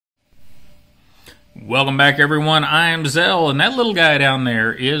Welcome back, everyone. I'm Zell, and that little guy down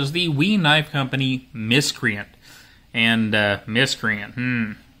there is the Wee Knife Company Miscreant. And,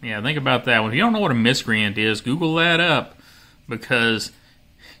 Miscreant, yeah, think about that one. If you don't know what a miscreant is, Google that up, because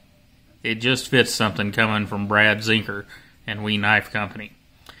it just fits something coming from Brad Zinker and Wee Knife Company.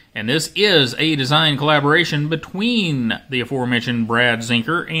 And this is a design collaboration between the aforementioned Brad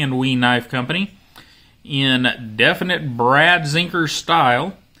Zinker and Wee Knife Company in definite Brad Zinker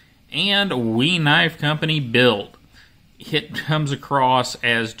style and Wee Knife Company build. It comes across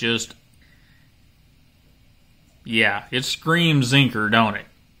as just, yeah, it screams Zinker, don't it?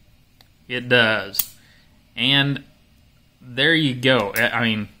 It does. And there you go. I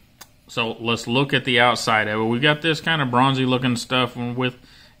mean, so let's look at the outside of it. We've got this kind of bronzy looking stuff with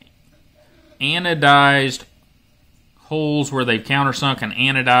anodized holes where they've countersunk and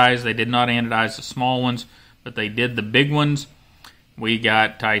anodized. They did not anodize the small ones, but they did the big ones. We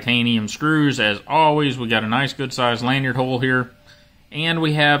got titanium screws, as always. We got a nice good sized lanyard hole here. And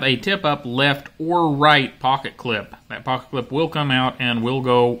we have a tip up left or right pocket clip. That pocket clip will come out and will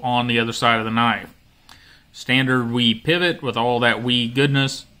go on the other side of the knife. Standard Wee pivot with all that Wee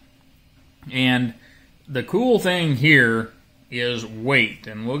goodness. And the cool thing here is weight.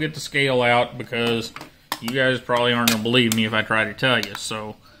 And we'll get the scale out because you guys probably aren't going to believe me if I try to tell you.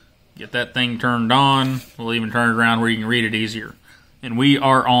 So get that thing turned on. We'll even turn it around where you can read it easier. And we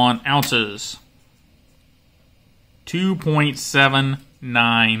are on ounces.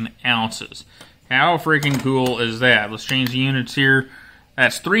 2.79 ounces. How freaking cool is that? Let's change the units here.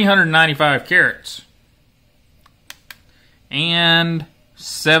 That's 395 carats. And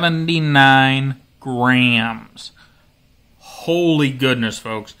 79 grams. Holy goodness,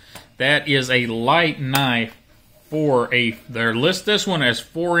 folks. That is a light knife for a... They list this one as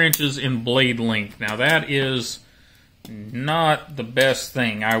 4 inches in blade length. Now that is not the best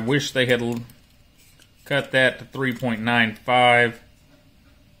thing. I wish they had cut that to 3.95.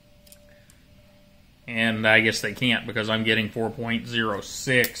 And I guess they can't because I'm getting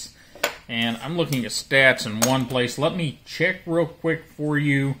 4.06. And I'm looking at stats in one place. Let me check real quick for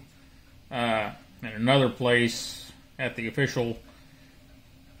you in another place at the official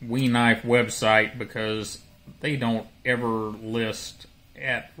Wee Knife website, because they don't ever list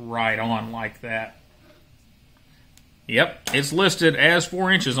at right on like that. Yep, it's listed as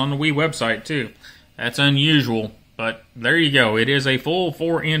 4 inches on the Wee website too. That's unusual, but there you go. It is a full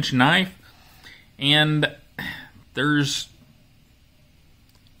 4-inch knife, and it's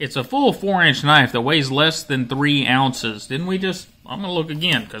a full 4-inch knife that weighs less than 3 ounces. Didn't we just... I'm going to look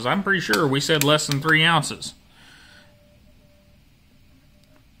again, because I'm pretty sure we said less than 3 ounces.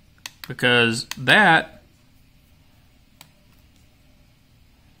 Because that's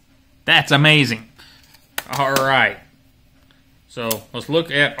amazing. All right. So let's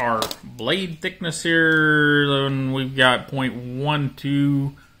look at our blade thickness here. Then we've got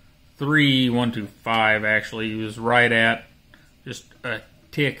 0.123, 125 actually. It was right at just a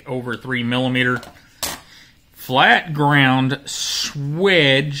tick over 3 millimeter. Flat ground,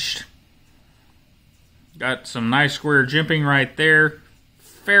 swedged. Got some nice square jimping right there.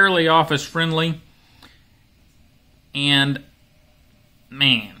 Fairly office friendly. And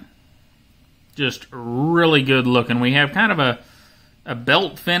man, just really good looking. We have kind of a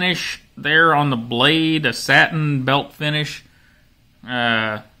belt finish there on the blade, a satin belt finish.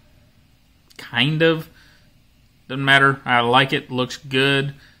 Kind of. Doesn't matter. I like it. Looks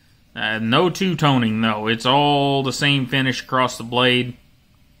good. No two-toning, though. It's all the same finish across the blade.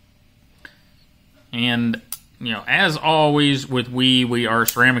 And, you know, as always with we are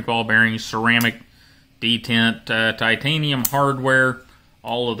ceramic ball bearings, ceramic detent, titanium hardware,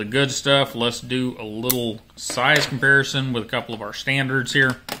 all of the good stuff. Let's do a little size comparison with a couple of our standards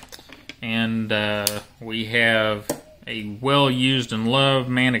here. And we have a well-used and loved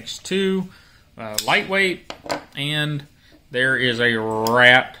Mannix 2, lightweight, and there is a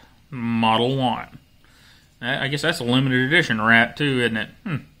Rat Model 1. I guess that's a limited edition Rat too, isn't it?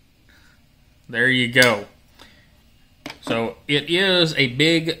 There you go. So it is a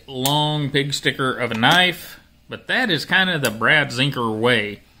big, long pig sticker of a knife. But that is kind of the Brad Zinker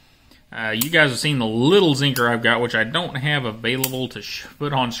way. You guys have seen the little Zinker I've got, which I don't have available to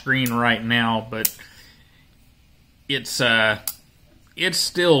put on screen right now, but it's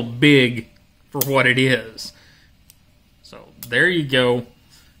still big for what it is. So there you go,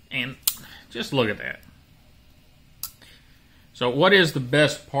 and just look at that. So what is the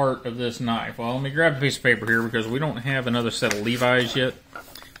best part of this knife? Well, let me grab a piece of paper here because we don't have another set of Levi's yet.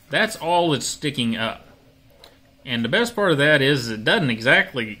 That's all that's sticking up. And the best part of that is it doesn't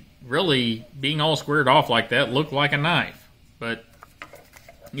exactly, really, being all squared off like that, look like a knife. But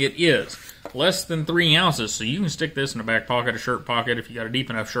it is. less than 3 ounces, so you can stick this in the back pocket, a shirt pocket, if you got a deep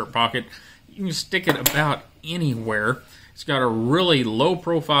enough shirt pocket. You can stick it about anywhere. It's got a really low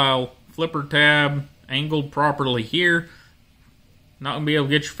profile flipper tab, angled properly here. Not going to be able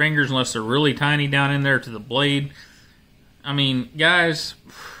to get your fingers unless they're really tiny down in there to the blade. I mean, guys,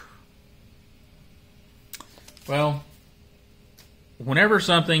 well, whenever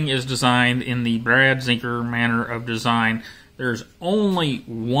something is designed in the Brad Zinker manner of design, there's only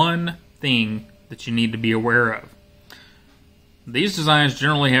one thing that you need to be aware of. These designs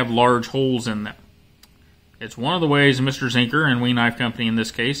generally have large holes in them. It's one of the ways Mr. Zinker, and We Knife Company in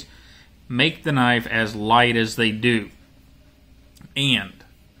this case, make the knife as light as they do. And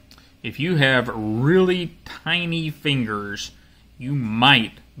if you have really tiny fingers, you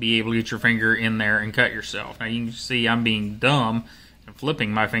might be able to get your finger in there and cut yourself. Now you can see I'm being dumb and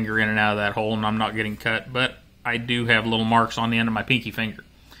flipping my finger in and out of that hole, and I'm not getting cut, but I do have little marks on the end of my pinky finger.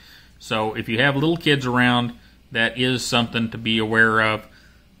 So if you have little kids around, that is something to be aware of.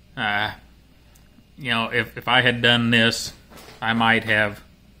 You know, if I had done this, I might have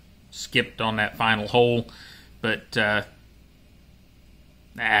skipped on that final hole, but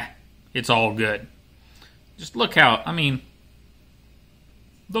it's all good. Just look how, I mean,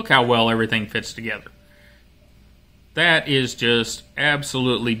 look how well everything fits together. That is just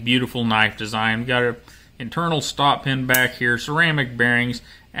absolutely beautiful knife design. We've got an internal stop pin back here, ceramic bearings.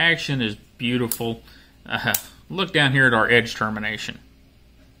 Action is beautiful. Look down here at our edge termination.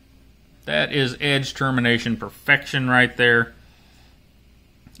 That is edge termination perfection right there.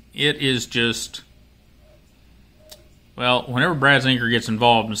 It is just, well, whenever Brad Zinker gets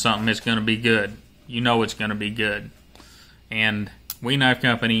involved in something, it's going to be good. You know it's going to be good. And We Knife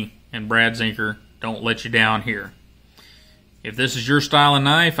Company and Brad Zinker don't let you down here. If this is your style of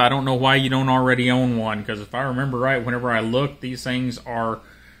knife, I don't know why you don't already own one, because if I remember right, whenever I looked, these things are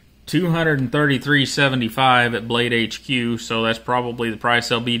 $233.75 at Blade HQ, so that's probably the price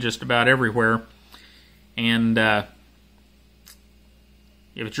they'll be just about everywhere. And if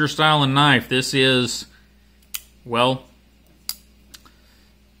it's your style of knife, this is, well,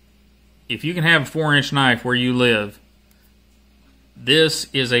 if you can have a 4-inch knife where you live, this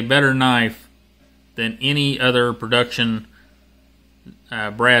is a better knife than any other production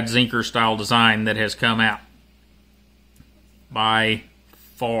Brad Zinker style design that has come out. By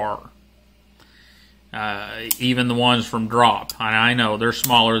far. Even the ones from Drop. I know they're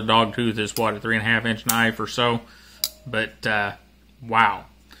smaller. The dog tooth is what, a 3.5-inch knife or so. But wow.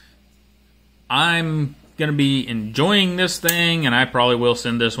 I'm going to be enjoying this thing, and I probably will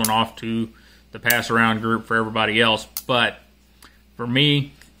send this one off to the pass around group for everybody else. But for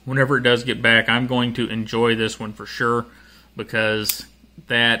me, whenever it does get back, I'm going to enjoy this one for sure, because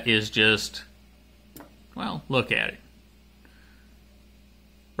that is just, well, look at it.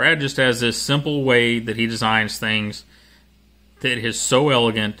 Brad just has this simple way that he designs things that is so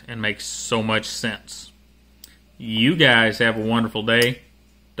elegant and makes so much sense. You guys have a wonderful day.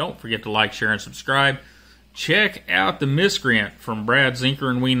 Don't forget to like, share, and subscribe. Check out the Miscreant from Brad Zinker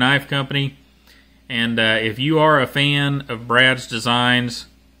and We Knife Company. And if you are a fan of Brad's designs,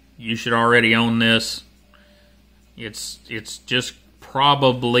 you should already own this. It's just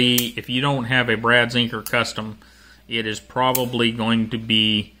probably, if you don't have a Brad Zinker custom, it is probably going to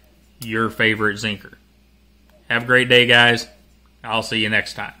be your favorite Zinker. Have a great day, guys. I'll see you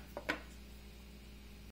next time.